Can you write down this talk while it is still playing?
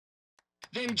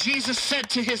Then Jesus said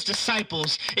to his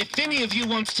disciples, "If any of you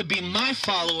wants to be my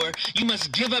follower, you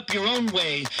must give up your own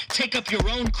way, take up your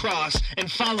own cross,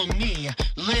 and follow me.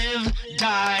 Live,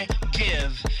 die,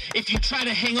 give. If you try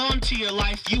to hang on to your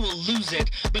life, you will lose it.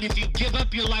 But if you give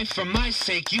up your life for my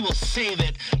sake, you will save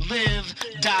it. Live,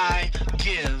 die,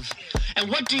 give." And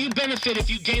what do you benefit if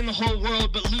you gain the whole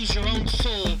world but lose your own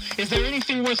soul? Is there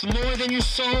anything worth more than your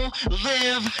soul?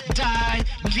 Live, die,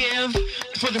 give.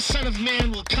 For the Son of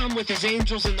Man will come with his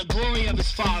angels in the glory of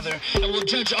his Father, and will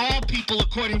judge all people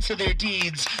according to their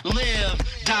deeds. Live,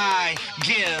 die,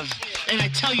 give. And I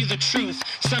tell you the truth,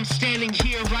 some standing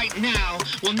here right now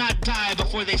will not die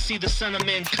before they see the Son of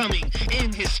Man coming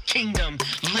in his kingdom.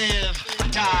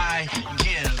 Live, die,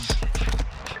 give.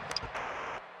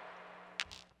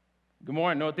 Good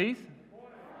morning, Northeast.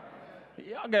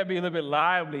 Y'all got to be a little bit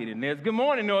lively than this. Good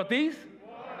morning, Northeast. Good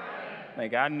morning.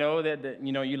 Like, I know that,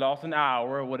 you lost an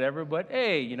hour or whatever, but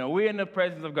hey, we're in the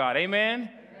presence of God. Amen?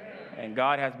 Amen. And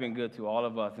God has been good to all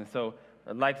of us. And so,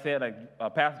 like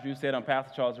Pastor Drew said, I'm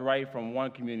Pastor Charles Wright from One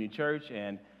Community Church,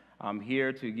 and I'm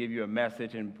here to give you a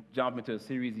message and jump into a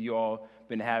series you all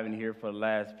been having here for the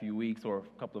last few weeks or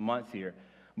a couple of months here.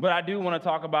 But I do want to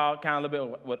talk about kind of a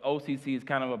little bit what OCC is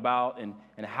kind of about and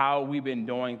how we've been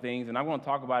doing things. And I'm going to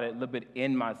talk about it a little bit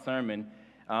in my sermon.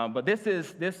 But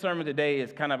this sermon today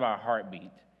is kind of our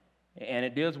heartbeat. And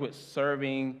it deals with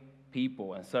serving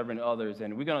people and serving others.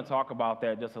 And we're going to talk about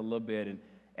that just a little bit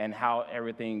and how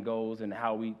everything goes and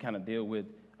how we kind of deal with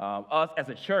us as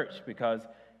a church. Because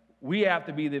we have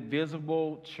to be the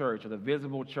visible church or the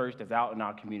visible church that's out in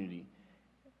our community.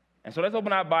 And so let's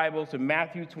open our Bibles to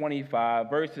Matthew 25,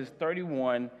 verses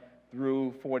 31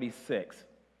 through 46.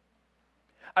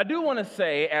 I do want to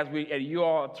say, as you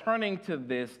all are turning to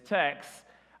this text,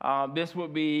 this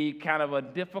would be kind of a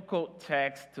difficult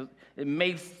text. It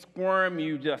may squirm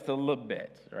you just a little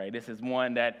bit, right? This is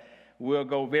one that will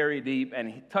go very deep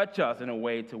and touch us in a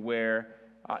way to where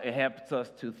it helps us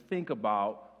to think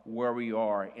about where we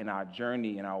are in our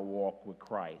journey, in our walk with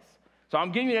Christ. So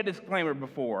I'm giving you that disclaimer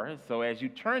before, so as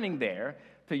you're turning there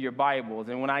to your Bibles,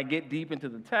 and when I get deep into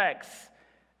the text,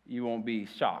 you won't be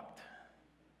shocked.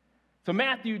 So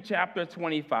Matthew chapter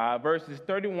 25, verses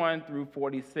 31 through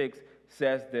 46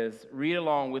 says this. Read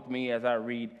along with me as I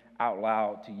read out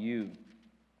loud to you.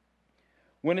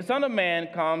 When the Son of Man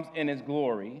comes in his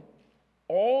glory,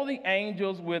 all the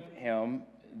angels with him,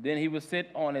 then he will sit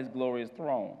on his glorious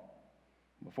throne.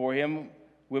 Before him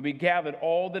will be gathered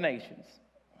all the nations.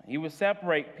 He will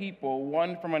separate people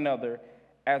one from another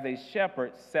as a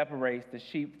shepherd separates the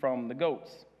sheep from the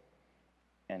goats.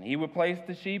 And he will place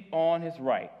the sheep on his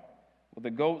right, with the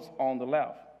goats on the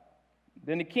left.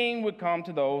 Then the king would come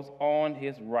to those on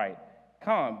his right.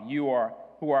 "Come, you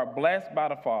who are blessed by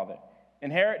the Father,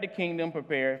 inherit the kingdom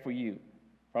prepared for you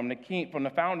from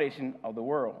the foundation of the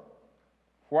world.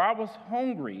 For I was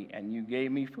hungry, and you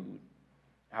gave me food.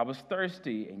 I was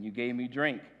thirsty, and you gave me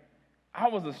drink. I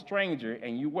was a stranger,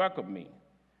 and you welcomed me.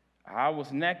 I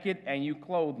was naked, and you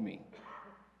clothed me.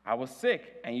 I was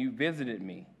sick, and you visited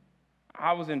me.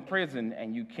 I was in prison,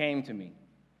 and you came to me."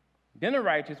 Then the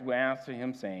righteous will answer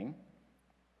him, saying,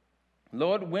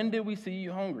 "Lord, when did we see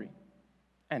you hungry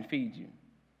and feed you,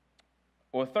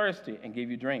 or thirsty and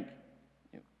give you drink?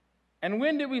 And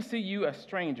when did we see you a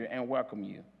stranger and welcome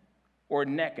you, or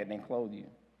naked and clothe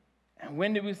you? And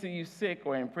when did we see you sick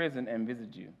or in prison and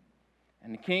visit you?"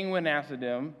 And the king would answer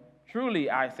them, "Truly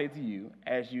I say to you,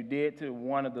 as you did to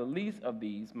one of the least of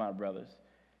these, my brothers,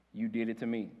 you did it to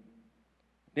me."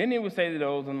 Then he would say to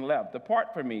those on the left,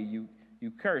 "Depart from me,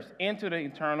 you cursed, into the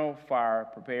eternal fire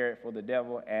prepared for the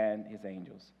devil and his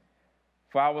angels.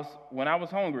 For when I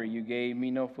was hungry, you gave me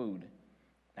no food.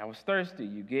 I was thirsty,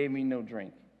 you gave me no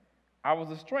drink. I was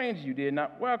a stranger, you did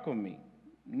not welcome me.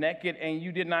 Naked, and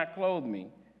you did not clothe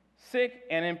me. Sick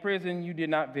and in prison, you did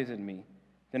not visit me."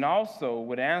 Then also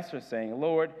would answer, saying,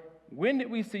 "Lord, when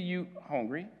did we see you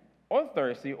hungry or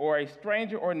thirsty or a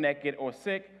stranger or naked or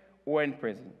sick or in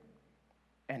prison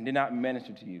and did not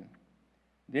minister to you?"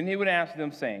 Then he would answer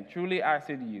them, saying, "Truly I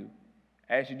say to you,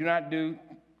 as you do not do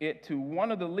it to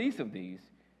one of the least of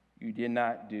these, you did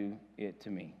not do it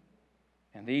to me."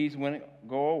 And these will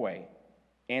go away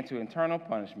into eternal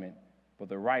punishment, but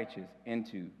the righteous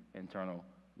into eternal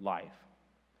life.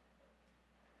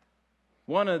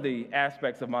 One of the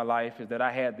aspects of my life is that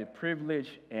I had the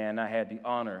privilege and I had the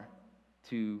honor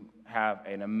to have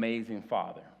an amazing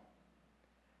father.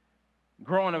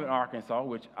 Growing up in Arkansas,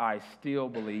 which I still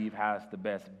believe has the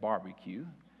best barbecue.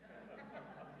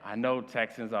 I know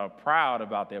Texans are proud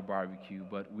about their barbecue,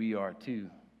 but we are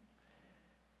too.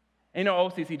 And, you know,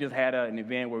 OCC just had an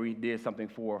event where we did something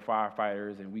for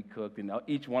firefighters, and we cooked, and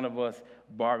each one of us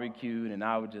barbecued, and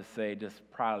I would just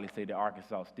proudly say that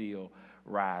Arkansas still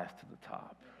rise to the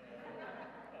top.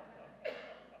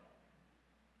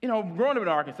 You know, growing up in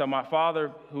Arkansas, my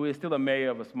father, who is still a mayor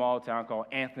of a small town called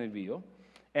Anthonyville,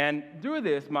 and through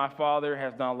this, my father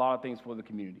has done a lot of things for the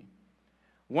community.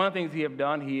 One of the things he has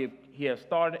done, he has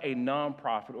started a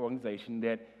nonprofit organization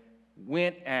that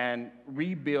went and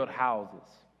rebuilt houses,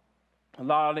 a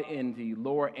lot of it in the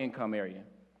lower income area.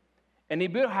 And he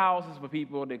built houses for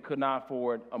people that could not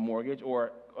afford a mortgage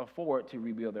or afford to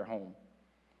rebuild their home.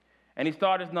 And he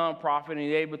started his nonprofit, and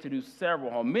he's able to do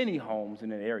many homes in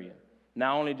that area.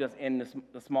 Not only just in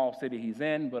the small city he's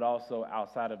in, but also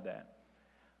outside of that.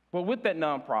 But with that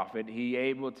nonprofit, he's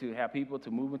able to have people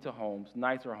to move into homes,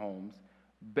 nicer homes,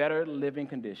 better living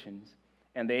conditions,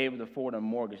 and they're able to afford a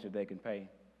mortgage that they can pay.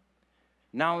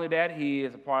 Not only that, he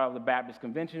is a part of the Baptist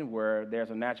Convention where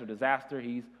there's a natural disaster.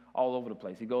 He's all over the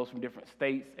place. He goes from different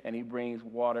states, and he brings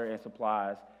water and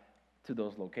supplies to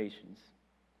those locations.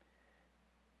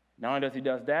 Not only does he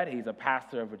do that, he's a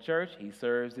pastor of a church. He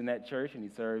serves in that church, and he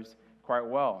serves quite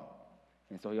well.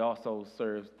 And so he also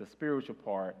serves the spiritual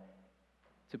part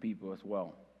to people as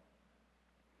well.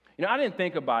 You know, I didn't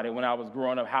think about it when I was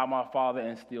growing up, how my father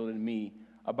instilled in me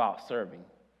about serving.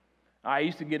 I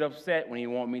used to get upset when he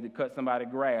wanted me to cut somebody's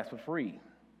grass for free.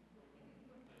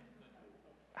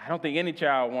 I don't think any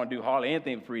child want to do hardly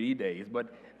anything for free these days,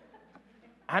 but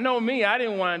I know me, I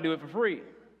didn't want to do it for free.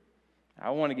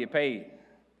 I want to get paid.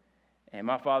 And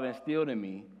my father instilled in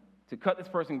me to cut this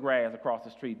person's grass across the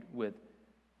street with,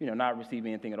 not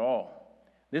receiving anything at all.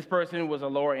 This person was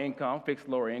a fixed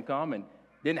lower income, and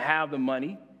didn't have the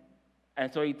money.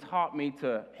 And so he taught me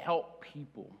to help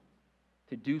people,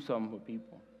 to do something for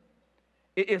people.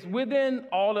 It's within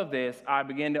all of this I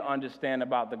began to understand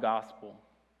about the gospel.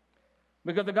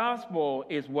 Because the gospel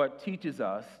is what teaches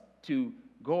us to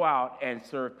go out and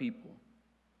serve people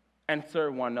and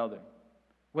serve one another.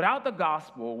 Without the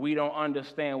gospel, we don't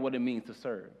understand what it means to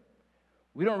serve.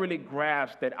 We don't really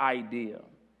grasp that idea.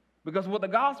 Because what the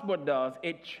gospel does,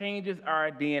 it changes our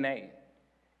DNA.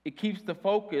 It keeps the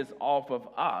focus off of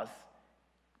us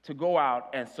to go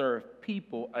out and serve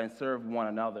people and serve one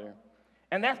another.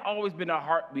 And that's always been a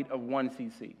heartbeat of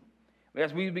 1CC.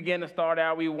 As we began to start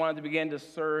out, we wanted to begin to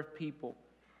serve people.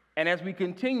 And as we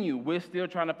continue, we're still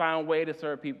trying to find a way to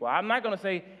serve people. I'm not going to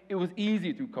say it was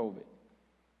easy through COVID.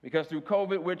 Because through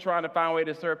COVID, we're trying to find a way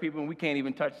to serve people, and we can't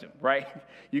even touch them, right?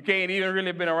 You can't even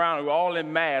really been around. We're all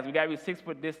in masks. We got to be 6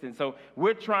 foot distance. So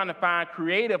we're trying to find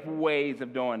creative ways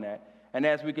of doing that. And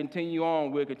as we continue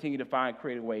on, we'll continue to find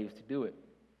creative ways to do it.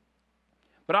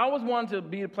 But I always wanted to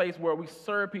be a place where we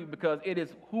serve people because it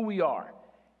is who we are.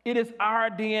 It is our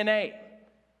DNA.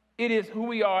 It is who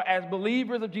we are as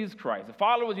believers of Jesus Christ, the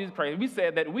followers of Jesus Christ. We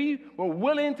said that we were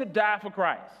willing to die for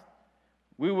Christ.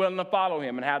 We're willing to follow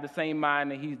him and have the same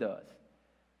mind that he does.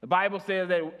 The Bible says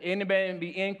that anybody be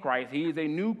in Christ, he is a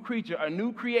new creature, a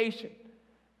new creation.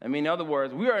 In other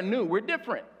words, we are new. We're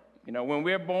different. When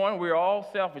we're born, we're all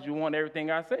selfish. We want everything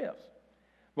ourselves.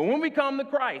 But when we come to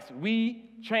Christ, we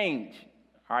change.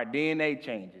 Our DNA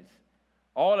changes.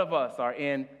 All of us are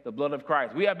in the blood of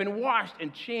Christ. We have been washed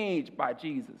and changed by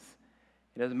Jesus.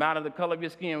 It doesn't matter the color of your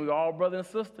skin. We're all brothers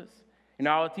and sisters.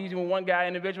 I was teaching with one guy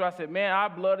individual. I said, man, our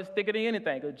blood is thicker than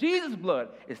anything because Jesus' blood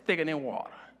is thicker than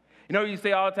water. You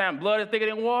say all the time, blood is thicker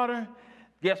than water.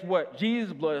 Guess what?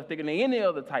 Jesus' blood is thicker than any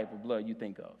other type of blood you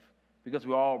think of because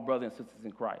we're all brothers and sisters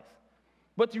in Christ.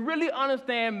 But to really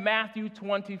understand Matthew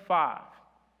 25,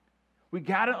 we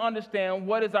got to understand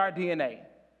what is our DNA.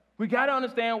 We got to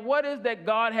understand what is that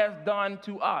God has done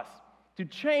to us, to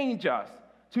change us,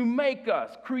 to make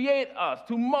us, create us,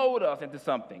 to mold us into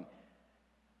something.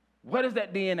 What is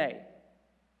that DNA?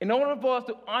 In order for us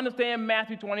to understand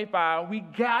Matthew 25, we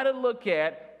got to look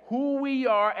at who we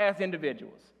are as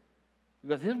individuals.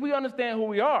 Because if we understand who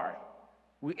we are,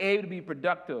 we're able to be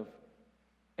productive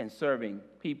in serving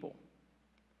people.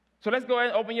 So let's go ahead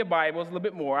and open your Bibles a little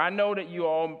bit more. I know that you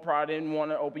all probably didn't want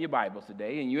to open your Bibles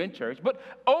today, and you're in church, but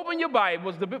open your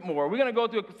Bibles a little bit more. We're going to go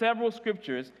through several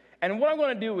scriptures, and what I'm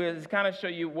going to do is kind of show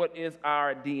you what is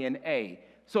our DNA.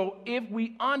 So if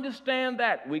we understand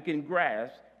that, we can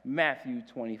grasp Matthew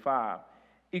 25.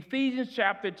 Ephesians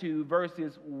chapter 2,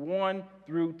 verses 1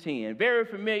 through 10. Very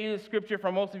familiar scripture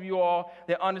for most of you all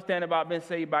that understand about being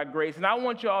saved by grace. And I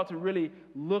want you all to really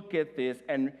look at this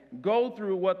and go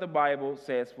through what the Bible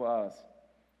says for us.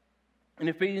 In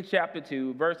Ephesians chapter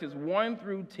 2, verses 1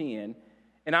 through 10,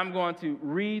 and I'm going to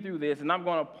read through this, and I'm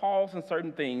going to pause on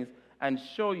certain things and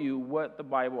show you what the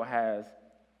Bible has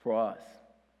for us.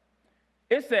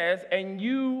 it says, and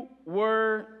you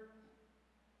were,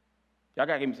 y'all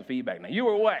got to give me some feedback now. You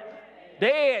were what?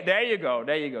 Dead. There you go.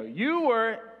 There you go. You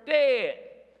were dead.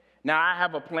 Now, I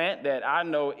have a plant that I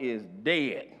know is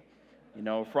dead,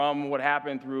 from what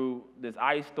happened through this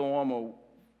ice storm or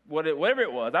whatever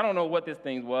it was. I don't know what this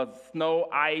thing was, snow,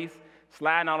 ice,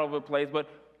 sliding all over the place, but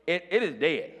it is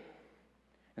dead.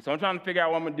 And so I'm trying to figure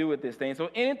out what I'm going to do with this thing. So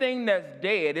anything that's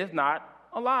dead is not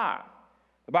alive.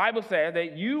 The Bible says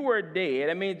that you were dead.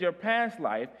 That means your past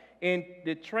life in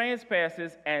the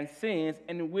trespasses and sins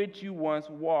in which you once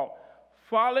walked,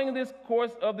 following this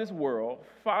course of this world,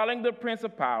 following the prince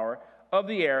of power of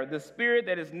the air, the spirit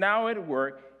that is now at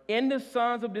work in the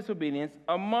sons of disobedience,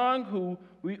 among whom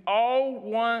we all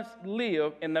once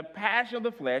lived in the passion of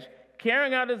the flesh,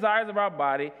 carrying out desires of our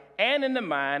body and in the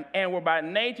mind, and were by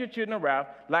nature children of wrath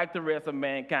like the rest of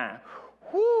mankind.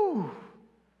 Whew.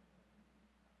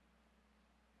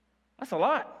 That's a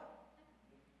lot.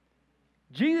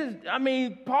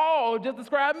 Paul just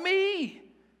described me.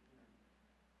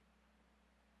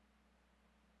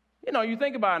 You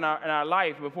think about in our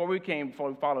life, before we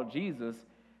followed Jesus,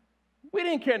 we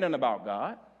didn't care nothing about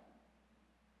God.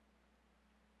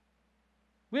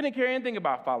 We didn't care anything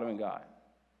about following God.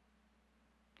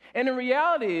 And the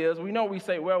reality is, we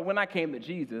say, well, when I came to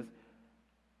Jesus,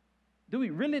 did we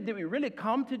really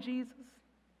come to Jesus?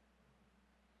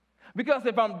 Because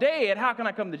if I'm dead, how can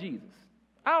I come to Jesus?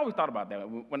 I always thought about that.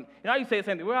 When you say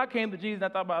something, well, I came to Jesus, and I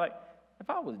thought about, if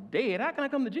I was dead, how can I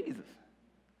come to Jesus?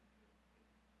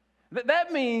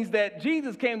 That means that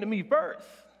Jesus came to me first.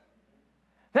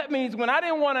 That means when I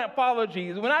didn't want to follow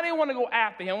Jesus, when I didn't want to go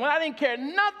after him, when I didn't care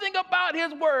nothing about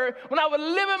his word, when I was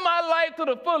living my life to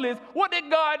the fullest, what did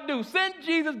God do? Send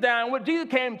Jesus down. When Jesus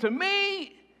came to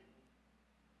me,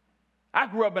 I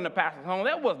grew up in a pastor's home.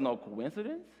 That was no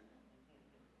coincidence.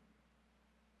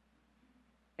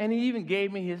 And he even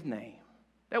gave me his name.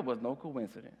 That was no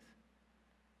coincidence.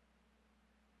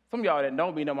 Some of y'all that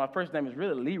know me know my first name is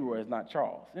really Leroy, it's not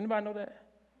Charles. Anybody know that?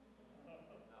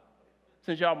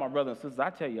 Since y'all my brothers and sisters,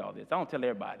 I tell y'all this. I don't tell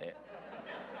everybody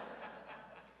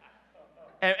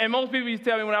that. and most people used to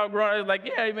tell me when I was growing up, it was like,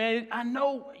 yeah, man, I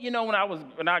know,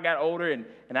 when I got older and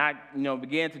I,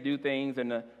 began to do things,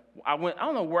 and I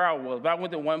don't know where I was, but I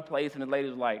went to one place, and the lady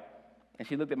was like, and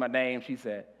she looked at my name, she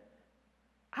said,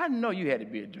 I know you had to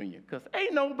be a junior, because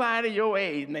ain't nobody your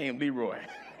age named Leroy.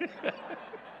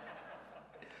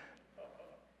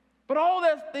 But all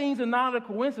those things are not a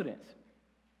coincidence.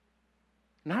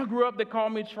 And I grew up, they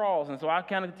called me Charles, and so I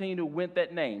kind of continued to went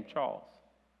that name, Charles.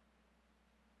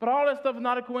 But all that stuff is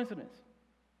not a coincidence.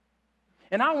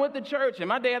 And I went to church, and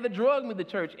my dad had drug me to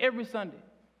church every Sunday.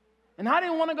 And I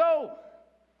didn't want to go.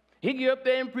 He'd get up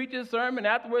there and preach his sermon.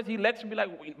 Afterwards, he lectured me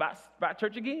about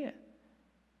church again.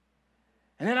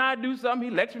 And then I'd do something,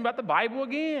 he lectured me about the Bible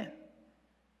again.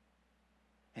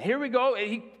 And here we go,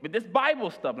 with this Bible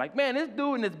stuff. Like, man, this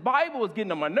dude in this Bible is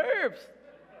getting on my nerves.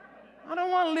 I don't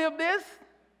want to live this.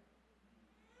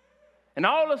 And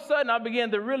all of a sudden, I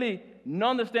began to really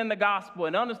understand the gospel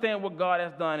and understand what God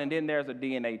has done, and then there's a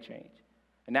DNA change.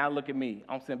 And now look at me.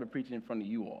 I'm simply preaching in front of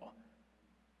you all.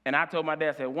 And I told my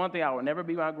dad, I said, one thing I will never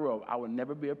be when I grow up, I will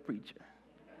never be a preacher.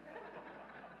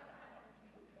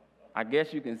 I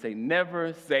guess you can say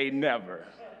never say never.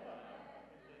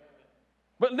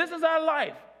 But this is our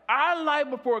life. Our life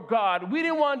before God, we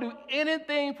didn't want to do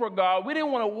anything for God. We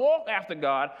didn't want to walk after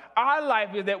God. Our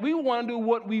life is that we want to do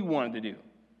what we wanted to do.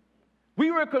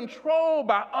 We were controlled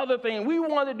by other things we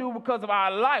wanted to do because of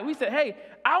our life. We said, hey,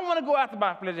 I want to go after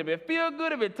my pleasure. If it feels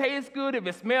good, if it tastes good, if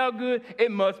it smells good,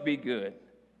 it must be good.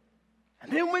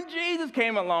 And then when Jesus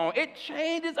came along, it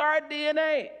changes our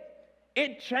DNA.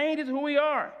 It changes who we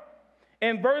are.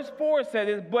 And verse 4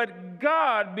 says, but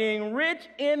God, being rich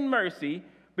in mercy,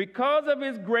 because of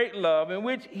his great love in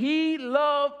which he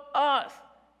loved us,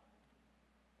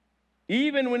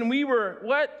 even when we were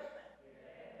what?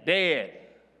 Dead.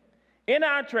 In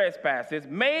our trespasses,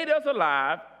 made us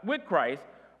alive with Christ.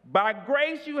 By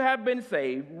grace you have been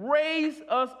saved, raised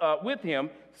us up with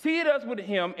him, seated us with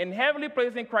him in heavenly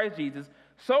places in Christ Jesus,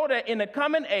 so that in the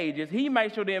coming ages he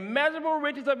might show the immeasurable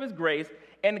riches of his grace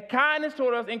and kindness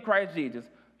toward us in Christ Jesus.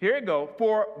 Here we go.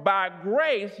 For by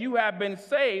grace you have been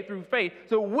saved through faith.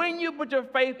 So when you put your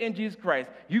faith in Jesus Christ,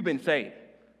 you've been saved.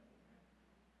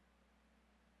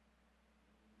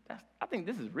 I think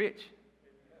this is rich.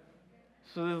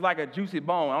 So it's like a juicy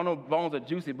bone. I don't know if bones are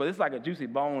juicy, but it's like a juicy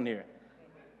bone here.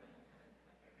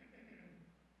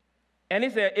 And he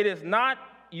said, it is not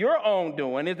your own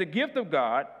doing. It's a gift of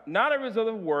God, not a result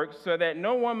of works, so that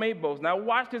no one may boast. Now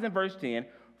watch this in verse 10.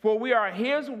 For we are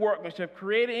his workmanship,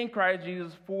 created in Christ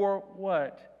Jesus for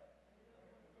what?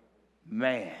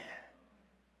 Man.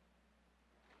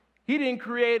 He didn't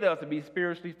create us to be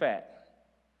spiritually fat.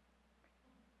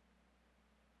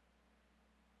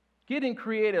 He didn't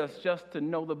create us just to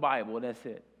know the Bible, that's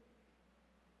it.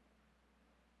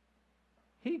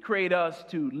 He created us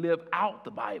to live out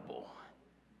the Bible.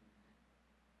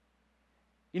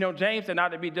 You know, James said not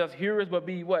to be just hearers, but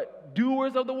be what?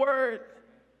 Doers of the word.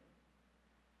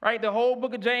 Right? The whole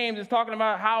book of James is talking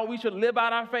about how we should live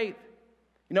out our faith.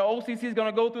 You know, OCC is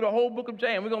going to go through the whole book of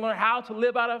James. We're going to learn how to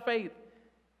live out our faith.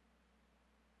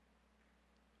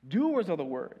 Doers of the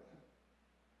word.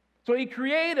 So he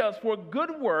created us for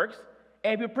good works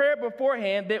and prepared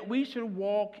beforehand that we should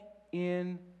walk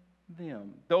in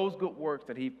them. Those good works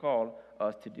that he called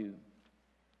us to do.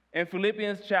 In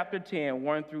Philippians chapter 10,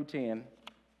 1 through 10,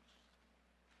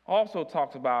 also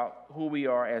talks about who we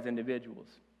are as individuals.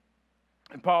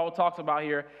 And Paul talks about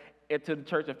here to the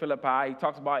church of Philippi, he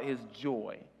talks about his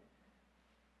joy.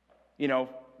 You know,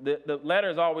 the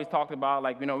letters always talked about,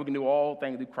 like, you know, we can do all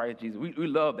things through Christ Jesus. We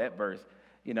love that verse.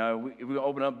 You know, if we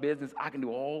open up business, I can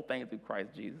do all things through Christ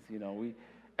Jesus. You know,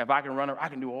 if I can run, I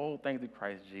can do all things through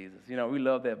Christ Jesus. You know, we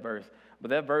love that verse.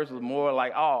 But that verse was more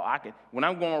like, oh, when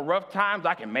I'm going rough times,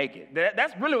 I can make it.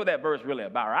 That's really what that verse is really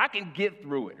about. Right? I can get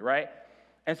through it, right?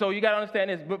 And so you got to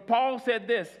understand this. But Paul said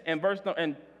this in verse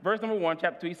number 1,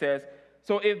 chapter 2, he says,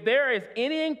 so if there is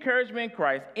any encouragement in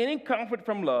Christ, any comfort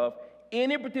from love,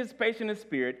 any participation in the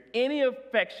Spirit, any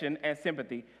affection and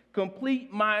sympathy,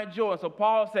 complete my joy. So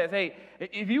Paul says, hey,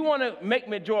 if you want to make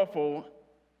me joyful,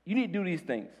 you need to do these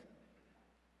things.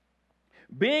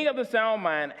 Being of the sound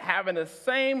mind, having the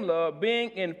same love, being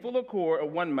in full accord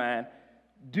of one mind,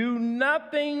 do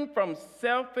nothing from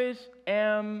selfish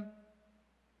ambition.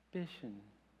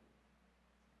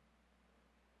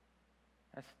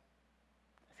 That's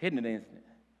hidden in it, isn't it?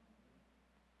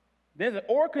 There's an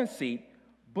or conceit,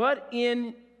 but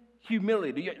in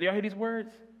humility. Do y'all hear these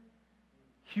words?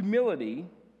 Humility,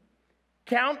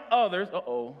 count others,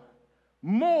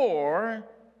 more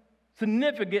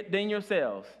significant than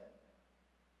yourselves.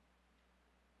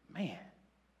 Man,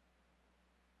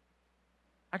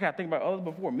 I got to think about others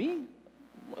before me.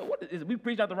 What is we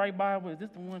preach out the right Bible? Is this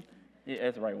the one? Yeah,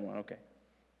 that's the right one. Okay.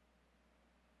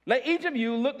 Let each of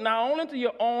you look not only to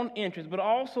your own interests, but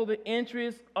also the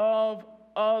interests of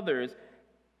others.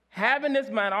 Having this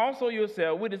mind also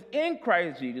yourself, which is in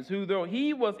Christ Jesus, who though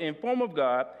he was in form of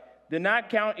God, did not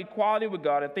count equality with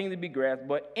God a thing to be grasped,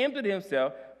 but emptied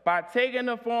himself by taking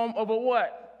the form of a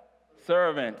what?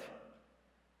 Servant.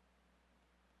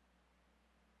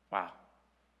 Wow.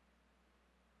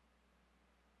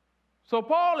 So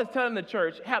Paul is telling the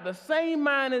church, have the same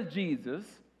mind as Jesus.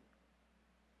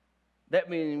 That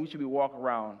means we should be walking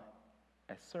around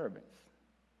as servants.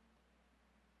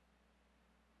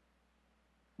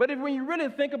 But when you really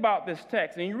think about this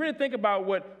text, and you really think about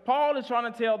what Paul is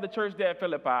trying to tell the church there at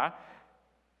Philippi,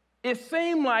 it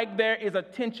seems like there is a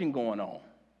tension going on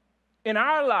in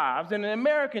our lives, in the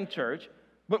American church,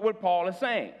 but what Paul is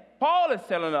saying. Paul is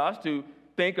telling us to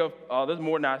think of others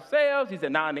more than ourselves. He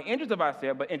said, not in the interest of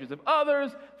ourselves, but interest of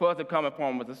others, for us to come and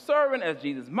form as a servant, as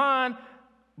Jesus' mind.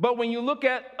 But when you look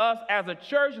at us as a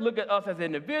church, look at us as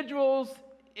individuals,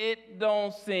 it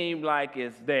don't seem like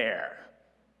it's there.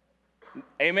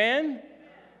 Amen?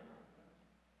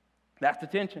 That's the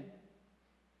tension.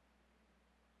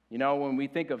 You know, when we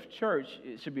think of church,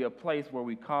 it should be a place where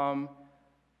we come,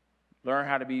 learn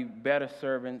how to be better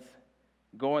servants,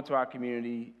 go into our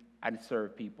community and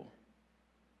serve people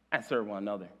and serve one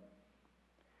another.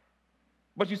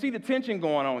 But you see the tension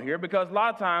going on here because a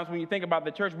lot of times when you think about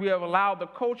the church, we have allowed the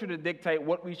culture to dictate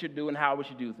what we should do and how we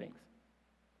should do things.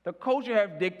 The culture has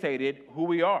dictated who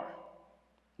we are,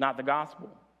 not the gospel.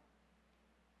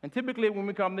 And typically when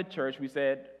we come to church, we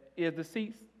said, is the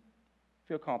seats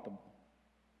feel comfortable?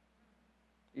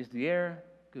 Is the air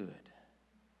good?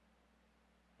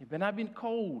 It better not be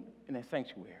cold in the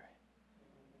sanctuary.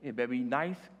 It better be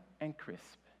nice and crisp.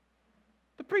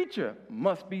 The preacher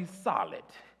must be solid.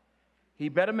 He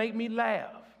better make me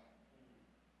laugh.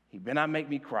 He better not make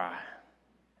me cry.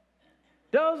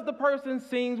 Does the person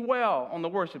sing well on the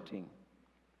worship team?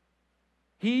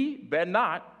 He better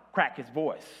not crack his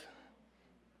voice.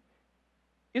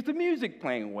 Is the music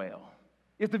playing well?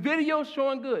 Is the video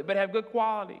showing good, but have good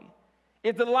quality?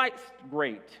 Is the lights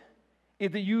great?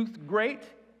 Is the youth great?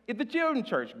 Is the children's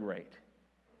church great?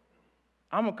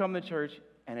 I'm going to come to church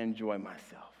and enjoy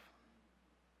myself.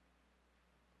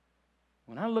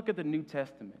 When I look at the New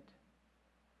Testament,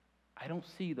 I don't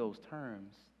see those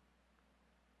terms.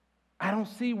 I don't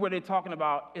see where they're talking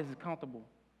about is it comfortable.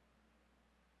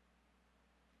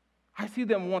 I see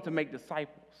them want to make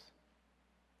disciples.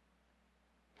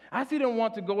 I see them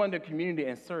want to go into the community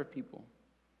and serve people.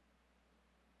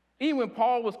 Even when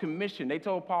Paul was commissioned, they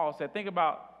told Paul, said, think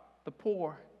about the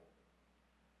poor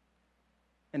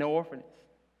and the orphans.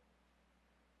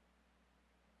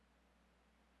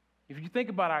 If you think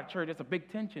about our church, there's a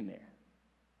big tension there.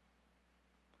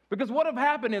 Because what have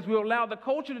happened is we allow the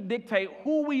culture to dictate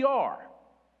who we are.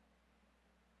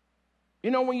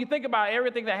 You know, when you think about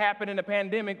everything that happened in the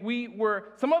pandemic,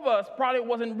 some of us probably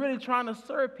wasn't really trying to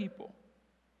serve people.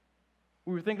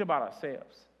 We were thinking about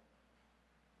ourselves.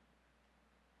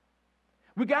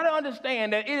 We got to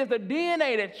understand that it is the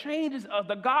DNA that changes us.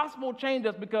 The gospel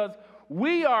changes us because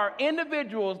we are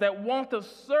individuals that want to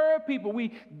serve people.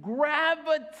 We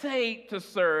gravitate to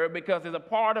serve because it's a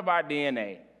part of our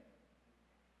DNA.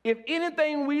 If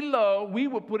anything we love, we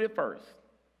will put it first.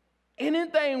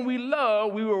 Anything we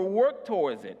love, we will work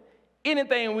towards it.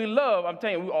 Anything we love, I'm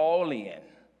telling you, we're all in.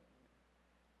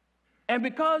 And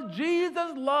because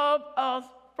Jesus loved us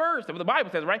first, that's what the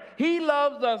Bible says, right? He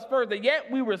loves us first, and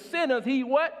yet we were sinners. He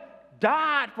what?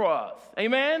 Died for us.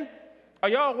 Amen? Are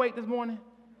y'all awake this morning?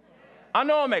 I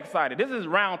know I'm excited. This is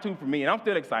round 2 for me, and I'm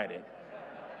still excited.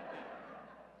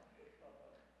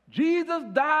 Jesus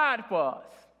died for us.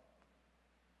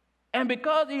 And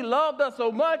because he loved us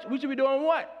so much, we should be doing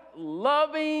what?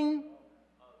 Loving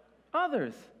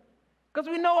others. Because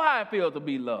we know how it feels to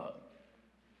be loved.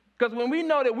 Because when we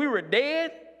know that we were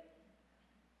dead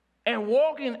and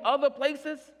walking other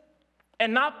places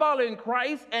and not following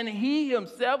Christ, and he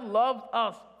himself loved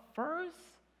us first,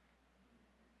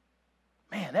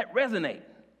 man, that resonates.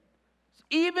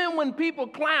 Even when people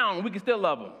clown, we can still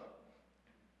love them.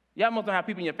 Y'all must have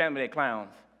people in your family that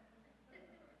clowns.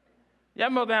 Y'all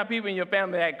must have people in your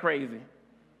family that act crazy.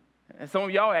 And some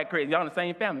of y'all act crazy. Y'all in the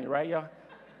same family, right, y'all?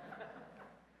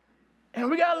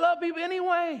 And we got to love people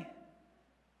anyway.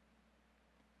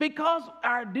 Because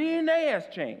our DNA has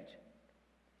changed.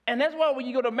 And that's why when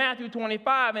you go to Matthew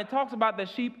 25 and it talks about the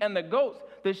sheep and the goats,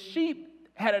 the sheep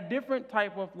had a different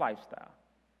type of lifestyle.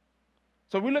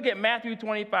 So we look at Matthew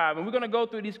 25, and we're going to go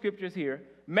through these scriptures here.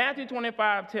 Matthew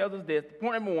 25 tells us this.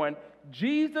 Point number 1,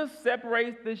 Jesus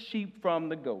separates the sheep from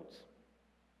the goats.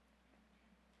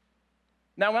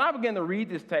 Now, when I began to read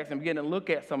this text and began to look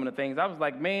at some of the things, I was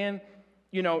like, man,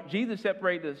 you know, Jesus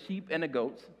separated the sheep and the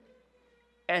goats.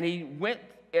 And he went,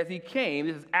 as he came,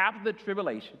 this is after the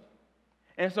tribulation.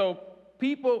 And so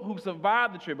people who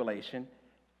survived the tribulation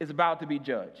is about to be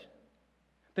judged.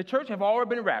 The church have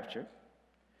already been raptured.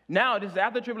 Now, this is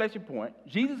after the tribulation point.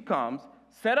 Jesus comes,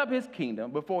 set up his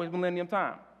kingdom before his millennium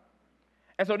time.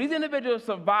 And so these individuals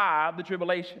survived the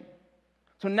tribulation.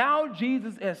 So now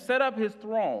Jesus has set up his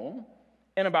throne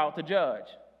and about to judge.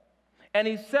 And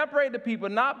he separated the people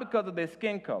not because of their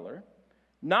skin color,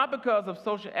 not because of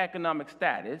socioeconomic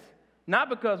status, not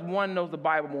because one knows the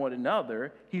Bible more than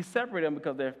another. He separated them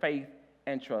because of their faith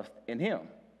and trust in him.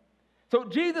 So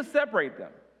Jesus separated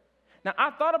them. Now,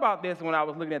 I thought about this when I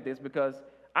was looking at this because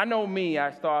I know me,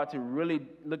 I started to really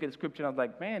look at the scripture and I was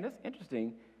like, man, that's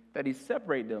interesting that he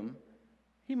separated them.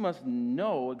 He must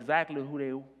know exactly who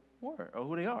they were or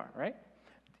who they are, right?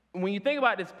 When you think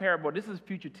about this parable, this is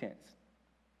future tense.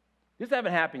 This hasn't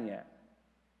happened yet.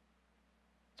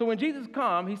 So when Jesus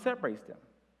comes, he separates them.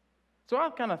 So I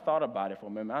kind of thought about it for a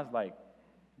minute. I was like,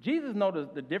 Jesus knows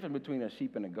the difference between a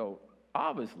sheep and a goat.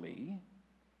 Obviously,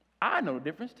 I know the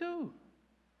difference too.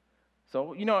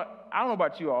 So, you know, I don't know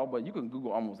about you all, but you can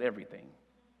Google almost everything.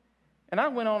 And I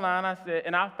went online,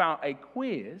 and I found a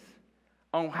quiz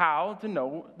on how to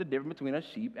know the difference between a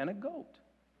sheep and a goat.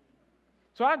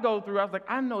 So I go through, I was like,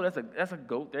 I know that's a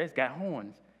goat there, it's got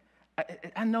horns.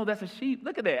 I know that's a sheep.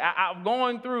 Look at that. I'm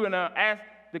going through and I asked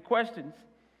the questions.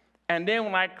 And then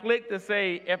when I clicked to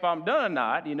say if I'm done or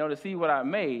not, you know, to see what I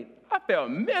made, I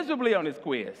failed miserably on this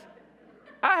quiz.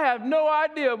 I have no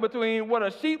idea between what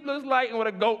a sheep looks like and what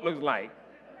a goat looks like.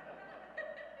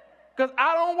 Because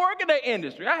I don't work in that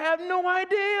industry. I have no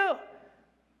idea.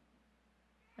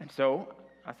 And so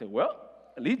I said, well,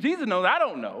 at least Jesus knows I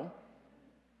don't know.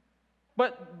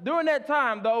 But during that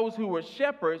time, those who were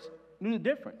shepherds knew the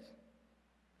difference.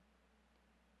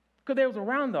 Because they was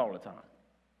around all the time.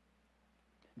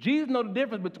 Jesus knows the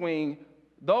difference between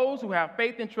those who have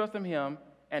faith and trust in him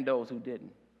and those who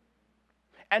didn't.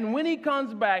 And when he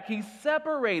comes back, he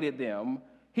separated them.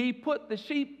 He put the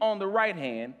sheep on the right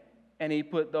hand, and he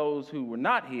put those who were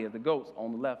not his, the goats,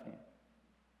 on the left hand.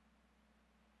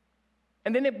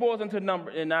 And then it boils into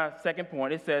in our second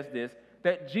point, it says this,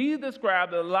 that Jesus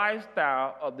described the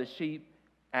lifestyle of the sheep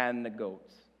and the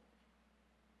goats.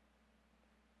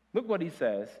 Look what he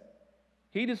says.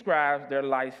 He describes their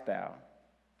lifestyle.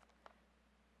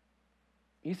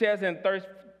 He says in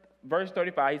verse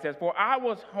 35, he says, "For I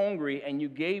was hungry, and you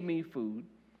gave me food.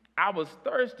 I was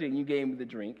thirsty, and you gave me the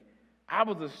drink. I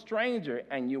was a stranger,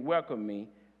 and you welcomed me.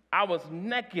 I was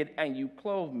naked, and you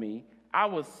clothed me. I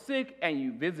was sick, and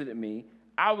you visited me.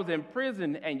 I was in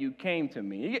prison, and you came to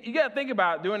me." You got to think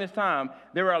about, during this time,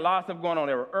 there were a lot of stuff going on.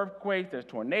 There were earthquakes, there's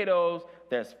tornadoes,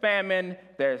 there's famine,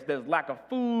 there's lack of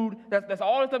food. That's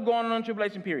all this stuff going on in the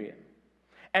tribulation period.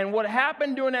 And what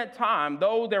happened during that time,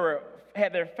 those that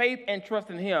had their faith and trust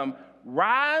in him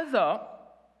rise up,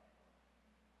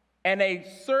 and they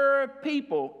serve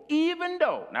people, even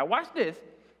though, now watch this,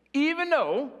 even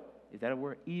though, is that a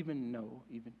word? Even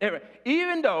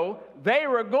though they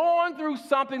were going through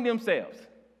something themselves.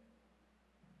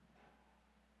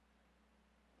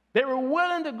 They were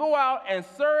willing to go out and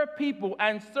serve people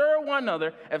and serve one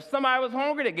another. If somebody was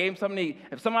hungry, they gave them something to eat.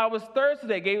 If somebody was thirsty,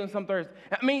 they gave them some thirst.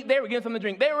 I mean, they were giving them something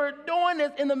to drink. They were doing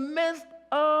this in the midst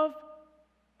of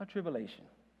a tribulation.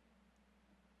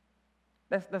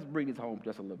 Let's bring this home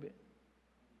just a little bit.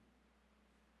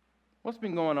 What's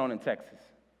been going on in Texas,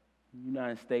 the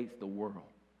United States, the world?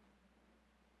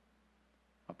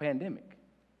 A pandemic.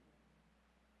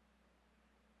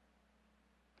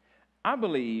 I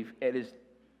believe it is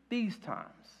these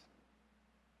times,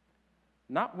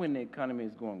 not when the economy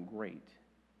is going great,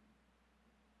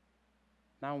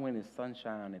 not when it's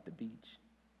sunshine at the beach.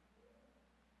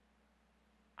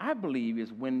 I believe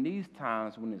it's when these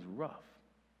times, when it's rough,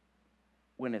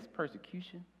 when it's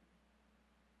persecution,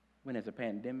 when it's a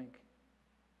pandemic,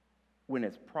 when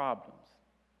it's problems,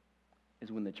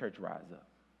 is when the church rises up.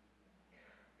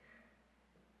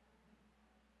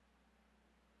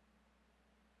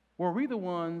 Were we the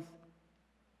ones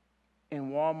in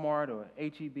Walmart or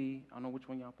H-E-B, I don't know which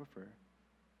one y'all prefer,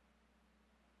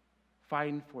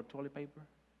 fighting for toilet paper?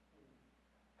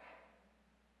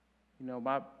 You know,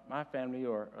 my family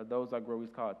or those I grew up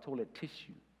with call it toilet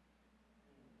tissue.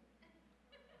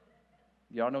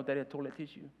 Y'all know what that is, toilet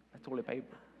tissue? That's toilet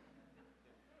paper.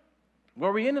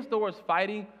 Were we in the stores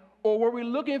fighting, or were we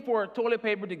looking for toilet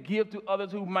paper to give to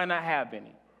others who might not have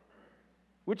any?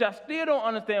 Which I still don't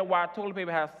understand why toilet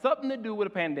paper has something to do with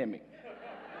a pandemic.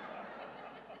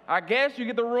 I guess you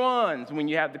get the runs when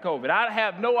you have the COVID. I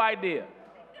have no idea.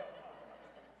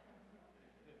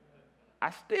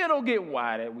 I still don't get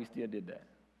why that we still did that.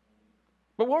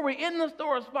 But were we in the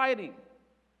stores fighting?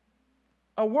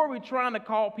 Or were we trying to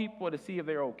call people to see if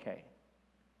they're okay?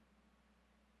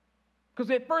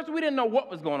 Because at first we didn't know what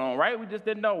was going on, right? We just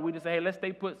didn't know. We just said, hey, let's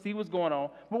stay put, see what's going on.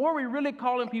 But were we really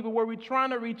calling people? Were we trying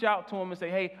to reach out to them and say,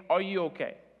 hey, are you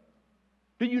okay?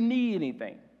 Do you need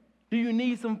anything? Do you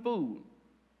need some food?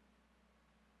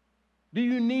 Do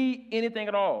you need anything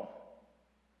at all?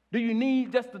 Do you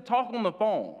need just to talk on the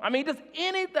phone? I mean, just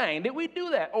anything. Did we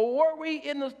do that? Or were we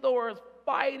in the stores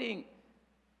fighting?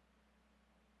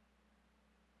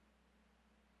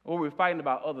 Or were we fighting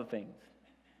about other things?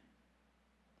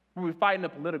 Were we fighting a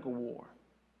political war?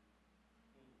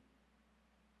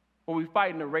 Were we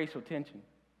fighting a racial tension?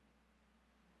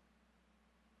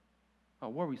 Or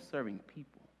were we serving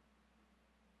people?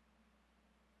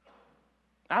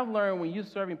 I've learned when you're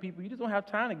serving people, you just don't have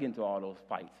time to get into all those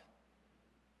fights.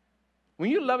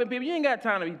 When you're loving people, you ain't got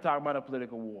time to be talking about a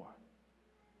political war.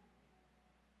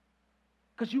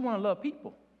 Because you want to love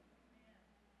people.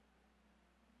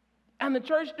 And the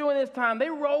church during this time, they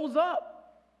rose up.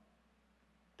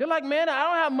 They're like, man, I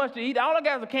don't have much to eat. All I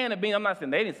got is a can of beans. I'm not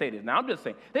saying they didn't say this. Now, I'm just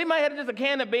saying. They might have just a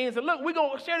can of beans and say, look, we're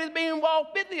going to share this bean with all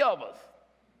 50 of us.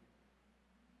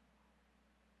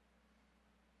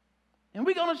 And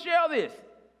we're going to share this.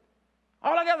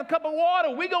 All I got is a cup of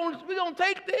water. We're going to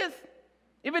take this.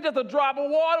 If it's just a drop of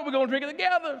water, we're going to drink it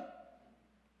together.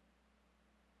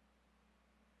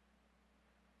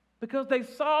 Because they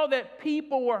saw that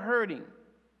people were hurting.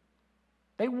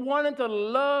 They wanted to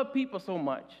love people so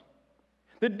much.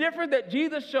 The difference that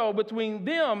Jesus showed between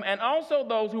them and also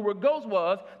those who were goats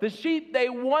was the sheep, they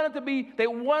wanted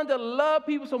to love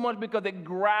people so much because they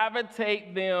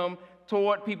gravitate them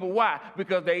toward people. Why?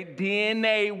 Because their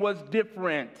DNA was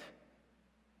different.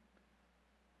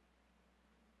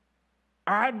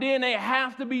 Our DNA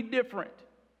has to be different.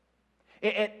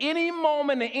 At any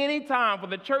moment, at any time, for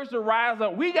the church to rise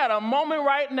up, we got a moment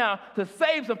right now to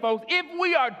save some folks if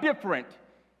we are different.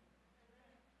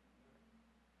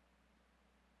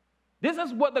 This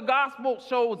is what the gospel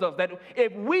shows us, that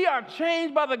if we are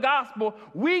changed by the gospel,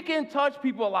 we can touch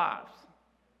people's lives.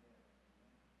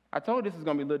 I told you this is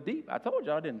going to be a little deep. I told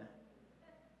y'all, didn't I?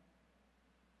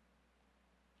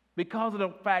 Because of the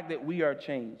fact that we are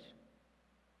changed.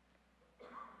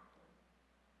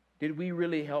 Did we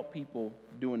really help people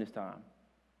during this time?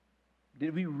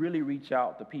 Did we really reach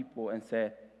out to people and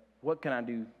say, What can I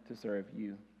do to serve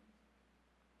you?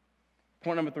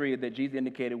 Point number 3 is that Jesus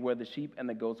indicated where the sheep and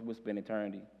the goats would spend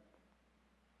eternity.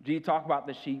 Jesus talked about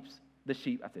the sheep. I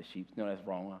said sheep. No, that's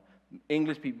wrong.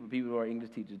 English people who are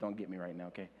English teachers, don't get me right now,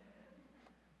 okay?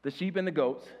 The sheep and the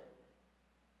goats,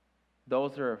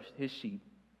 those are his sheep,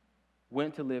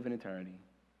 went to live in eternity.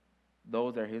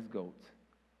 Those are his goats,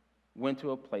 went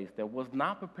to a place that was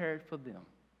not prepared for them.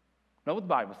 Know what the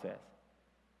Bible says.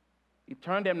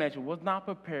 Eternal damnation was not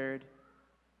prepared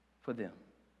for them.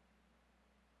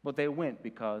 But they went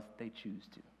because they choose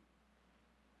to.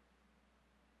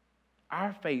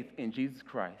 Our faith in Jesus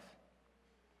Christ,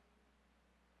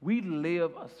 we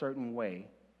live a certain way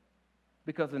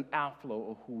because of an outflow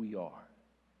of who we are.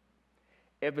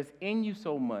 If it's in you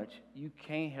so much, you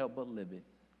can't help but live it.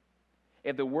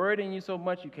 If the word in you so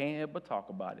much, you can't help but talk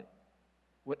about it.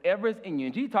 Whatever is in you,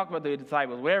 and Jesus talked about the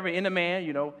disciples, whatever in a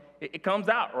man, it comes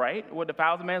out, right? What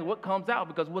defiles a man is what comes out,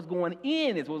 because what's going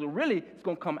in is what's really is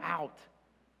going to come out.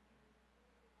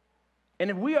 And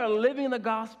if we are living the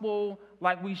gospel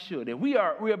like we should, if we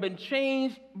have been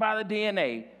changed by the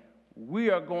DNA, we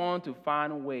are going to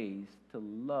find ways to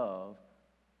love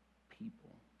people.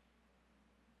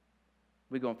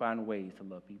 We're going to find ways to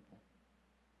love people.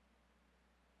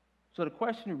 So the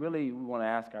question really we want to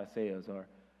ask ourselves are,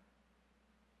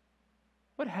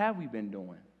 what have we been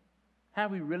doing?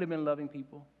 Have we really been loving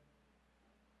people?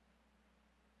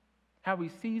 Have we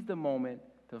seized the moment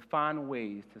to find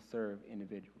ways to serve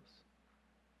individuals?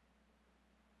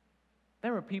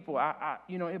 There were people,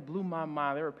 it blew my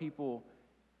mind. There were people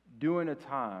during a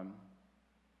time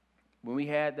when we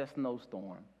had that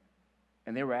snowstorm,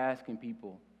 and they were asking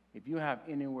people, if you have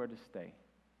anywhere to stay,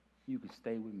 you can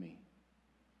stay with me.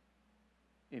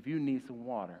 If you need some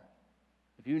water,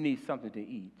 if you need something to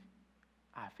eat,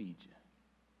 I feed you.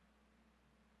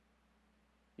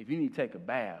 If you need to take a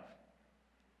bath,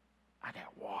 I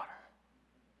got water.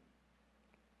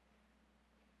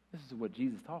 This is what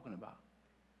Jesus is talking about.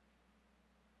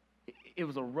 It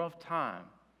was a rough time,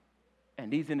 and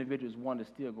these individuals wanted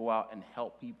to still go out and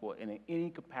help people in any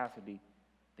capacity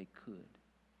they could.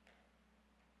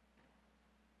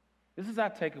 This is our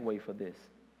takeaway for this.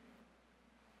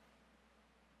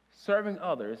 Serving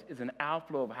others is an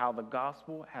outflow of how the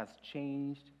gospel has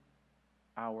changed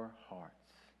our hearts.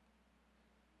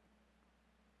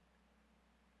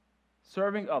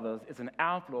 Serving others is an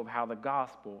outflow of how the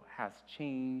gospel has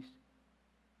changed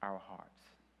our hearts.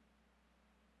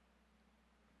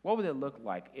 What would it look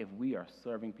like if we are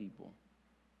serving people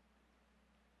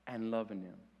and loving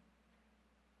them?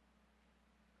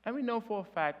 And we know for a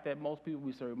fact that most people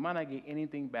we serve might not get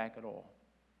anything back at all.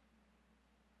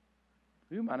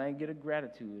 We might not get a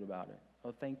gratitude about it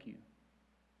or thank you.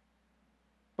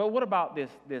 But what about this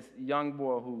young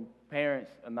boy whose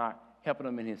parents are not helping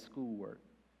him in his schoolwork?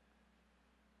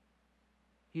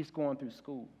 He's going through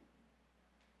school,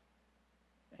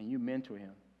 and you mentor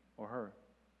him or her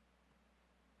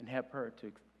and help her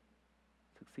to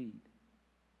succeed.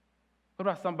 What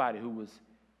about somebody who was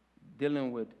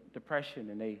dealing with depression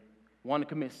and they wanted to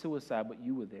commit suicide, but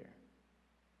you were there?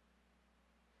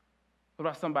 What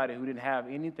about somebody who didn't have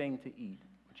anything to eat,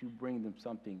 but you bring them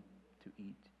something to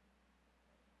eat?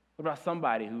 What about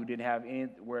somebody who didn't have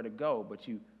anywhere to go, but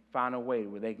you found a way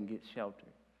where they can get shelter?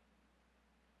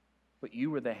 But you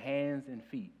were the hands and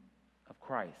feet of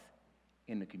Christ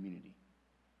in the community.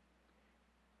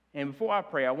 And before I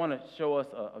pray, I want to show us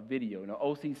a video.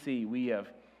 OCC, we have,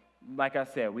 like I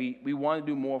said, we want to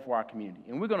do more for our community.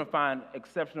 And we're going to find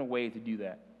exceptional ways to do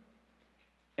that.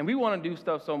 And we want to do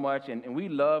stuff so much, and we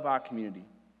love our community.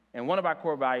 And one of our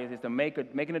core values is to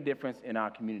making a difference in our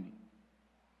community.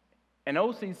 And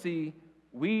OCC,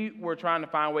 we were trying to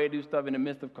find a way to do stuff in the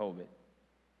midst of COVID.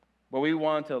 But we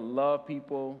wanted to love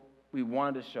people. We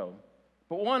wanted to show.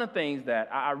 But one of the things that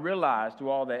I realized through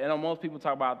all that, and most people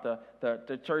talk about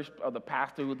the church or the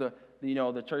pastor, who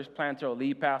the church planter or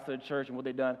lead pastor of the church and what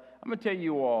they've done. I'm going to tell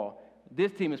you all,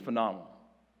 this team is phenomenal.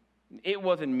 It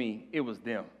wasn't me, it was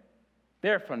them.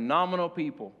 They're phenomenal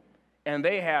people, and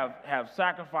they have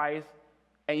sacrificed.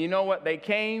 And you know what? They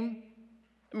came.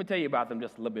 Let me tell you about them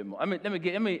just a little bit more.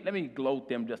 Let me gloat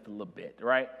them just a little bit,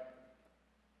 right?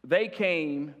 They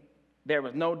came. There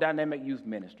was no dynamic youth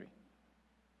ministry.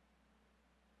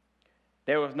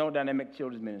 There was no dynamic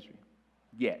children's ministry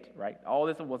yet, right? All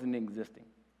this wasn't existing.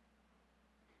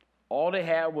 All they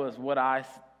had was what I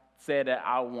said that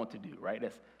I want to do, right?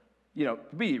 That's, to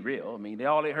be real. I mean,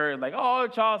 all they heard like, oh,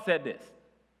 Charles said this.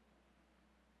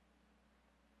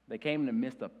 They came in the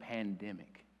midst of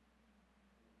pandemic.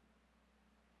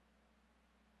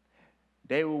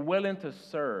 They were willing to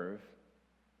serve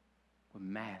with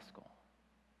masks on.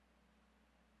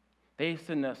 They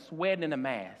sitting there sweating in a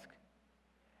mask.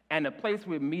 And the place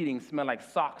we're meeting smell like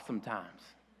socks sometimes.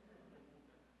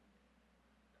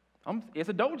 It's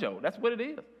a dojo. That's what it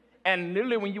is. And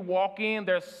literally when you walk in,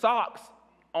 there's socks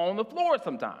on the floor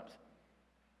sometimes.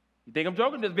 You think I'm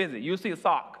joking? Just visit. You'll see a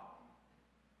sock.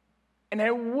 And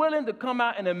they're willing to come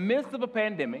out in the midst of a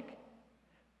pandemic,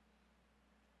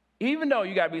 even though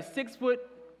you got to be 6 foot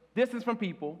distance from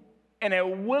people, and they're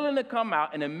willing to come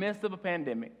out in the midst of a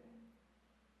pandemic,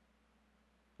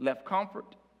 left comfort.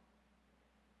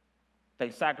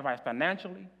 They sacrificed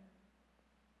financially.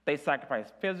 They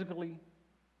sacrificed physically.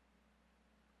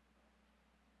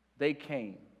 They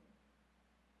came.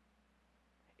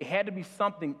 It had to be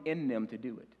something in them to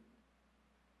do it.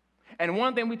 And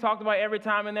one thing we talked about every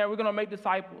time in there, we're going to make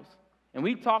disciples. And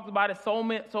we talked about it so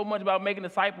much about making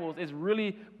disciples, it's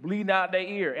really bleeding out their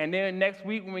ear. And then next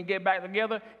week when we get back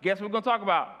together, guess what we're going to talk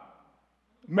about?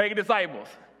 Making disciples.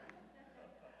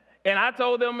 And I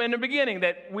told them in the beginning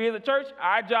that we as a church,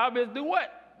 our job is to do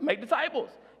what? Make disciples.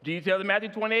 Jesus tells in Matthew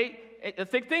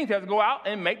 28:16, tells us go out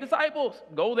and make disciples.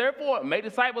 Go therefore, make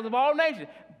disciples of all nations.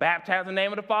 Baptize in the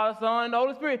name of the Father, Son, and the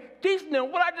Holy Spirit. Teaching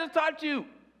them what I just taught you.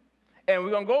 And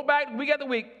we're going to go back week after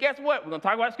week. Guess what? We're going to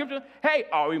talk about Scripture. Hey,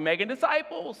 are we making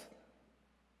disciples?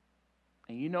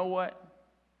 And you know what?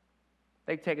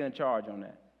 They've taken a charge on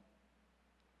that.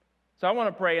 So I want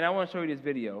to pray, and I want to show you this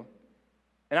video.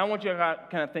 And I want you to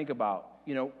kind of think about,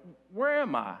 where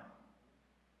am I?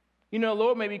 The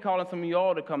Lord may be calling some of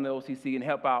y'all to come to OCC and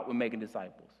help out with making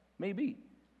disciples. Maybe.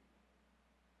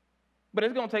 But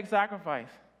it's going to take sacrifice.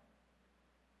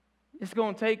 It's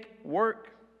going to take work.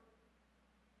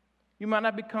 You might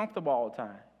not be comfortable all the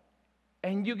time.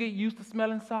 And you get used to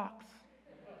smelling socks.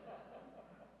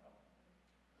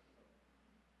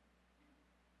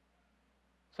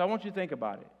 So I want you to think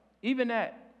about it. Even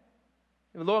that.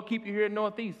 If the Lord keep you here in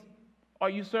Northeast, are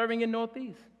you serving in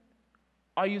Northeast?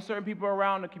 Are you serving people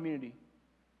around the community?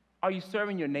 Are you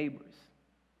serving your neighbors?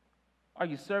 Are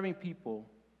you serving people?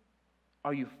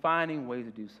 Are you finding ways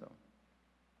to do so?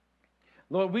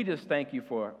 Lord, we just thank you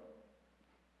for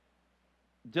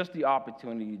just the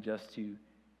opportunity just to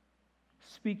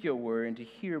speak your word and to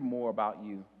hear more about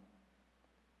you.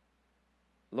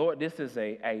 Lord, this is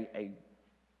a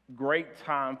great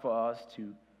time for us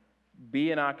to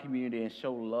be in our community and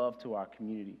show love to our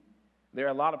community. There are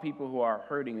a lot of people who are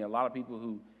hurting. There are a lot of people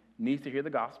who need to hear the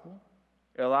gospel.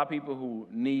 There are a lot of people who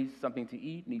need something to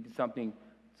eat, need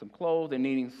some clothes, they're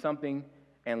needing something.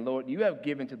 And Lord, you have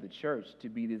given to the church to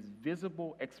be this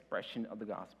visible expression of the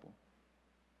gospel.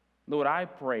 Lord, I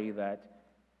pray that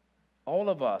all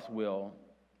of us will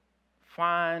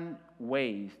find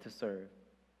ways to serve.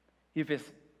 If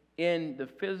it's in the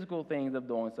physical things of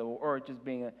doing so, or just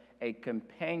being a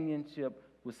companionship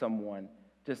with someone,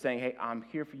 just saying, hey, I'm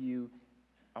here for you,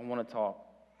 I want to talk.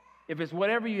 If it's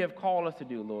whatever you have called us to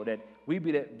do, Lord, that we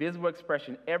be that visible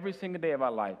expression every single day of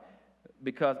our life,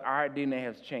 because our DNA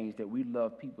has changed, that we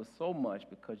love people so much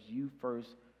because you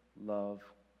first love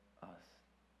us.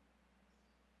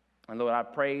 And Lord, I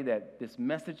pray that this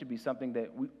message would be something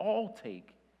that we all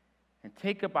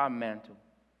take up our mantle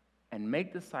and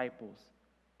make disciples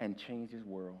and change this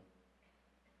world.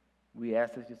 We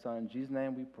ask this in your Son, in Jesus'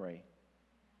 name we pray.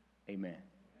 Amen.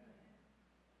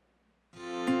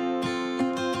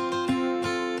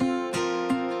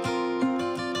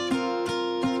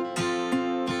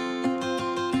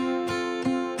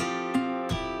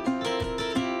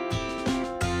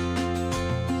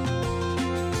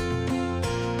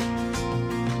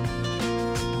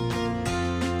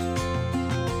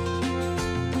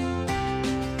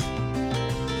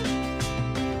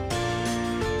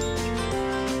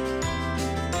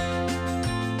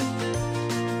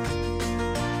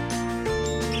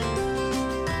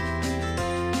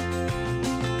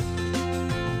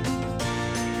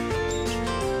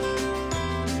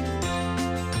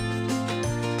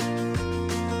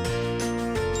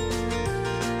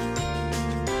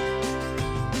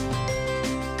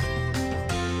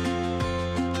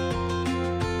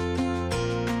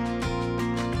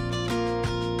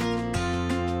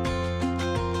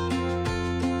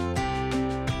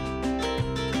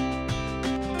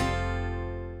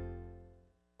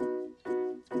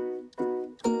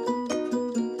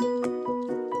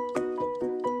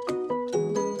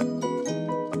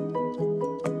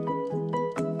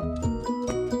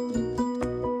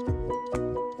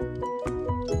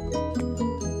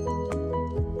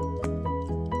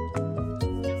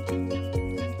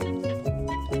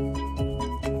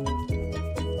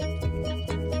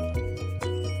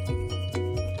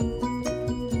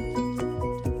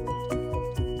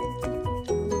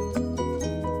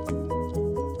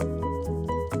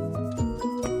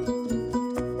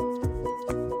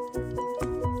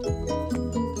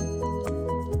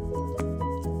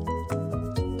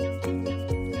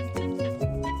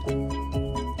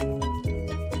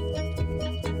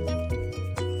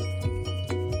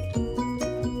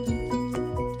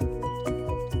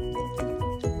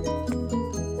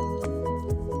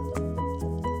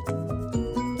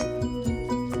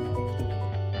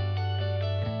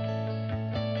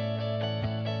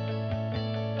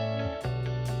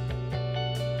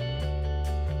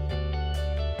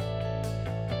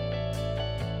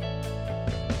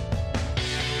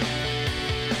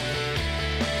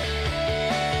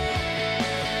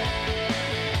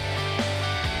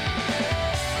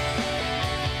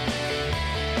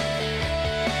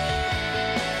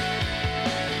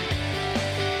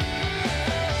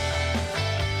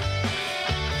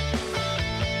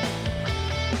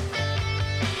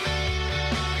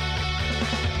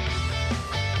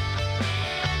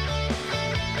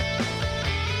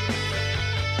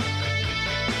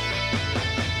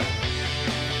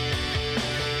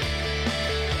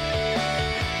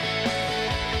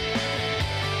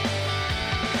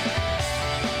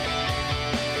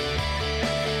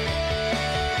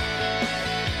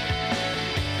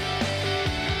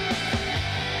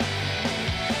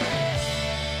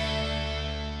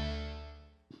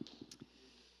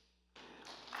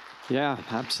 Yeah,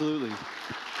 absolutely.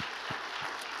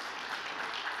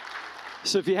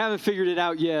 So if you haven't figured it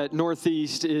out yet,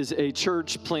 Northeast is a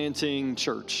church planting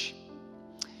church.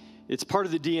 It's part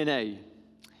of the DNA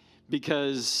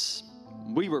because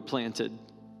we were planted.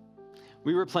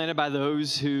 We were planted by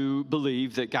those who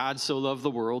believed that God so loved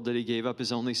the world that he gave up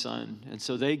his only son. And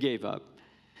so they gave up.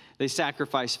 They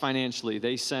sacrificed financially.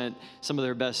 They sent some of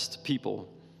their best people.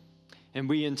 And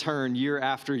we, in turn, year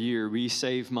after year, we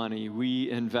save money,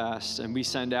 we invest, and we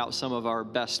send out some of our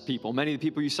best people. Many of the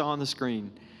people you saw on the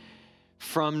screen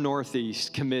from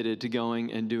Northeast committed to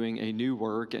going and doing a new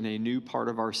work in a new part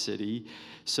of our city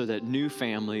so that new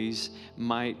families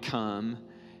might come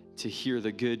to hear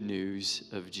the good news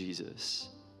of Jesus.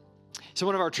 So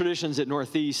one of our traditions at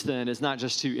Northeast then is not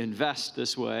just to invest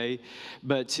this way,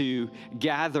 but to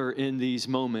gather in these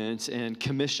moments and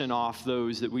commission off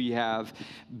those that we have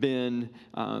been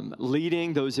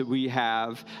leading, those that we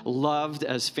have loved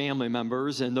as family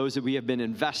members, and those that we have been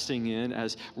investing in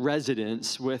as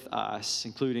residents with us,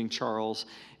 including Charles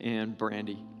and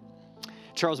Brandy.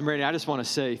 Charles and Brandy, I just want to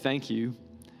say thank you,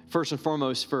 first and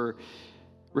foremost, for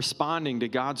responding to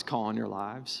God's call in your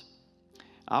lives.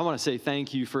 I want to say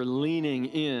thank you for leaning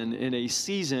in a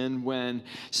season when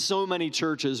so many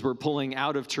churches were pulling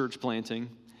out of church planting.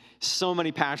 So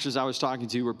many pastors I was talking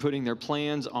to were putting their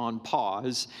plans on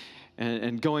pause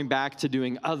and going back to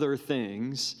doing other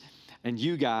things. And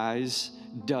you guys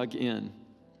dug in.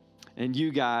 And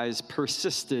you guys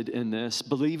persisted in this,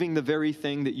 believing the very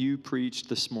thing that you preached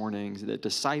this morning, that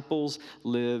disciples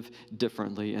live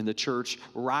differently and the church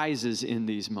rises in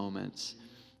these moments.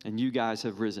 And you guys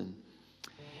have risen.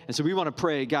 And so we want to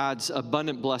pray God's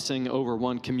abundant blessing over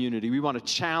One Community. We want to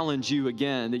challenge you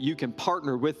again that you can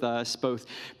partner with us both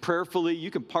prayerfully.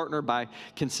 You can partner by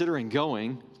considering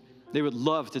going. They would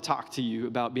love to talk to you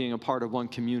about being a part of One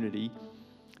Community.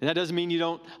 And that doesn't mean you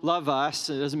don't love us.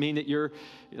 It doesn't mean that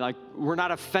we're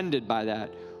not offended by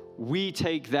that. We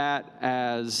take that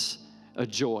as a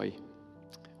joy.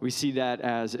 We see that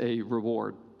as a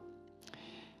reward.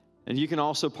 And you can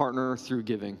also partner through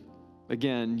giving.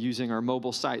 Again, using our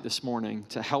mobile site this morning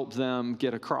to help them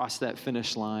get across that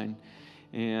finish line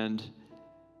and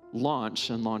launch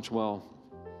well.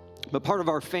 But part of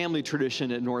our family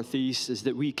tradition at Northeast is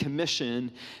that we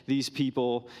commission these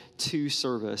people to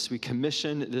service. We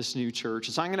commission this new church.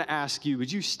 And so I'm going to ask you,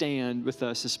 would you stand with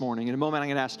us this morning? In a moment, I'm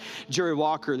going to ask Jerry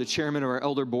Walker, the chairman of our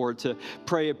elder board, to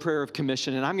pray a prayer of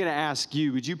commission. And I'm going to ask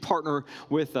you, would you partner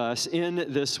with us in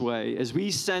this way? As we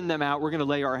send them out, we're going to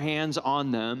lay our hands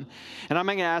on them. And I'm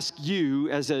going to ask you,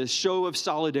 as a show of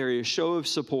solidarity, a show of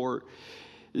support,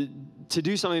 to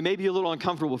do something maybe a little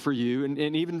uncomfortable for you, and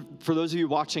even for those of you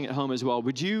watching at home as well.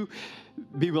 Would you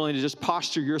be willing to just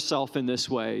posture yourself in this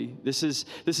way? This is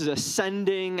a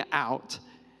sending out.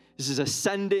 This is a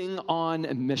sending on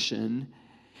a mission.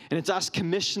 And it's us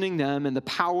commissioning them in the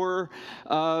power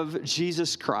of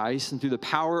Jesus Christ and through the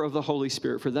power of the Holy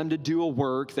Spirit for them to do a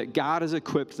work that God has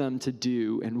equipped them to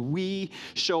do. And we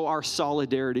show our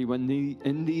solidarity when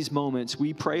in these moments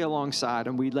we pray alongside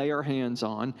and we lay our hands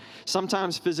on,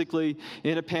 sometimes physically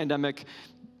in a pandemic,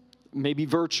 maybe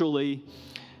virtually,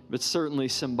 but certainly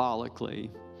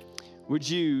symbolically. Would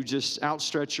you just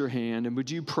outstretch your hand and would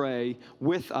you pray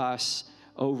with us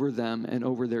over them and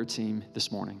over their team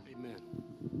this morning? Amen.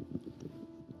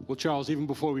 Well, Charles, even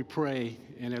before we pray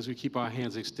and as we keep our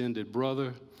hands extended,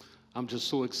 brother, I'm just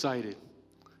so excited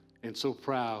and so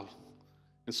proud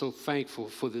and so thankful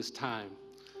for this time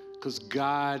because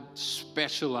God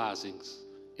specializes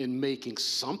in making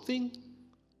something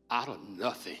out of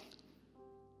nothing.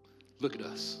 Look at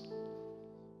us.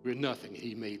 We're nothing.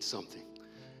 He made something.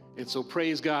 And so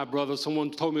praise God, brother. Someone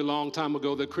told me a long time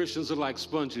ago that Christians are like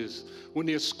sponges. When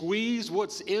they're squeezed,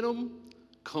 what's in them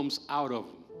comes out of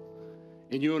them.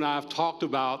 And you and I have talked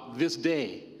about this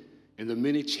day and the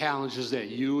many challenges that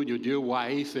you and your dear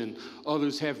wife and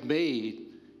others have made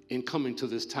in coming to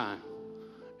this time.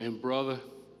 And brother,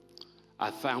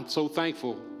 I'm so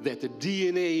thankful that the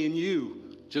DNA in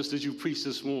you, just as you preached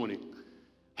this morning,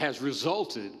 has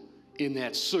resulted in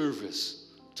that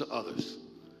service to others.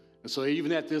 And so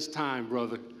even at this time,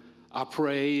 brother, I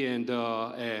pray and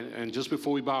just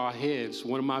before we bow our heads,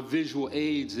 one of my visual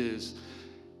aids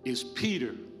is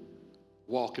Peter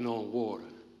walking on water.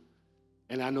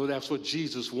 And I know that's what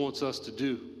Jesus wants us to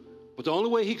do. But the only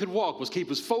way he could walk was keep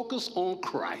his focus on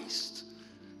Christ.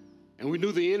 And we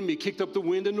knew the enemy kicked up the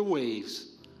wind and the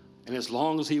waves. And as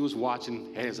long as he was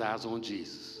watching, had his eyes on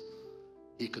Jesus,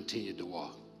 he continued to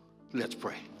walk. Let's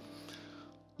pray.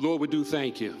 Lord, we do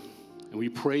thank you. And we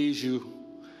praise you.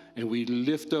 And we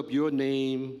lift up your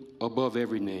name above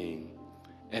every name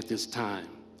at this time.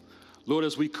 Lord,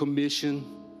 as we commission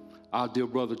our dear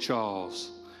brother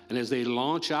Charles, and as they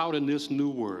launch out in this new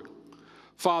work,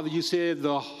 Father, you said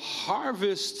the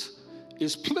harvest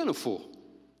is plentiful,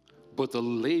 but the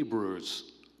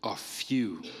laborers are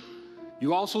few.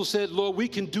 You also said, Lord, we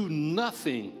can do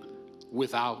nothing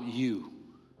without you.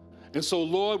 And so,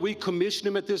 Lord, we commission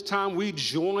them at this time. We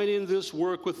join in this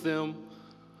work with them,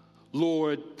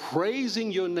 Lord,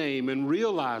 praising your name and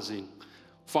realizing,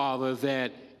 Father,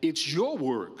 that it's your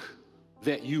work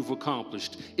that you've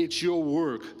accomplished. It's your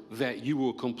work that you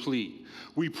will complete.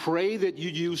 We pray that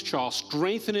you use Charles,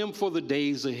 strengthen him for the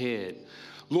days ahead.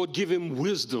 Lord, give him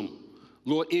wisdom.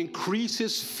 Lord, increase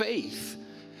his faith.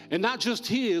 And not just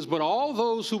his, but all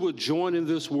those who would join in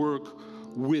this work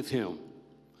with him.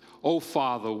 Oh,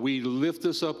 Father, we lift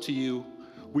this up to you.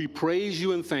 We praise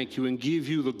you and thank you and give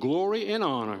you the glory and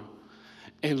honor.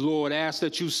 And Lord, ask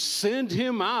that you send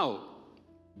him out,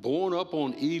 borne up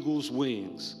on eagle's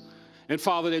wings. And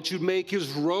Father, that you make his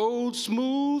road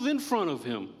smooth in front of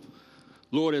him,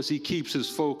 Lord, as he keeps his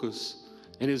focus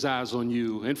and his eyes on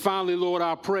you. And finally, Lord,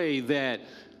 I pray that,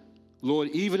 Lord,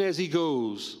 even as he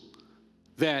goes,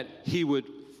 that he would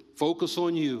focus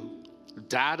on you,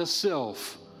 die to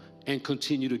self, and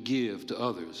continue to give to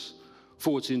others.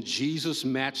 For it's in Jesus'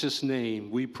 matchless name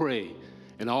we pray.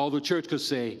 And all the church could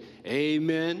say,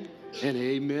 amen and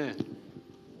amen.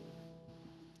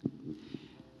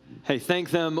 Hey, thank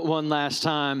them one last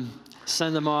time.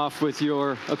 Send them off with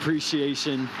your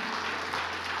appreciation.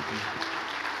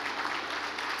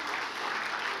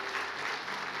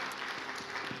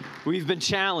 We've been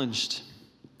challenged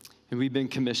and we've been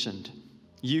commissioned.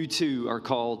 You too are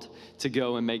called to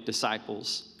go and make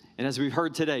disciples. And as we've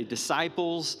heard today,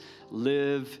 disciples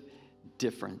live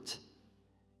different.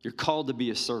 You're called to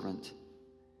be a servant.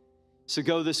 So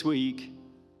go this week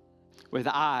with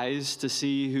eyes to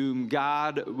see whom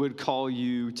God would call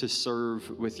you to serve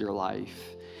with your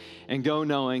life. And go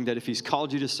knowing that if he's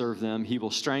called you to serve them, he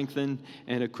will strengthen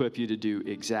and equip you to do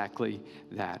exactly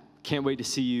that. Can't wait to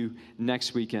see you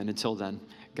next weekend. Until then,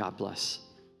 God bless.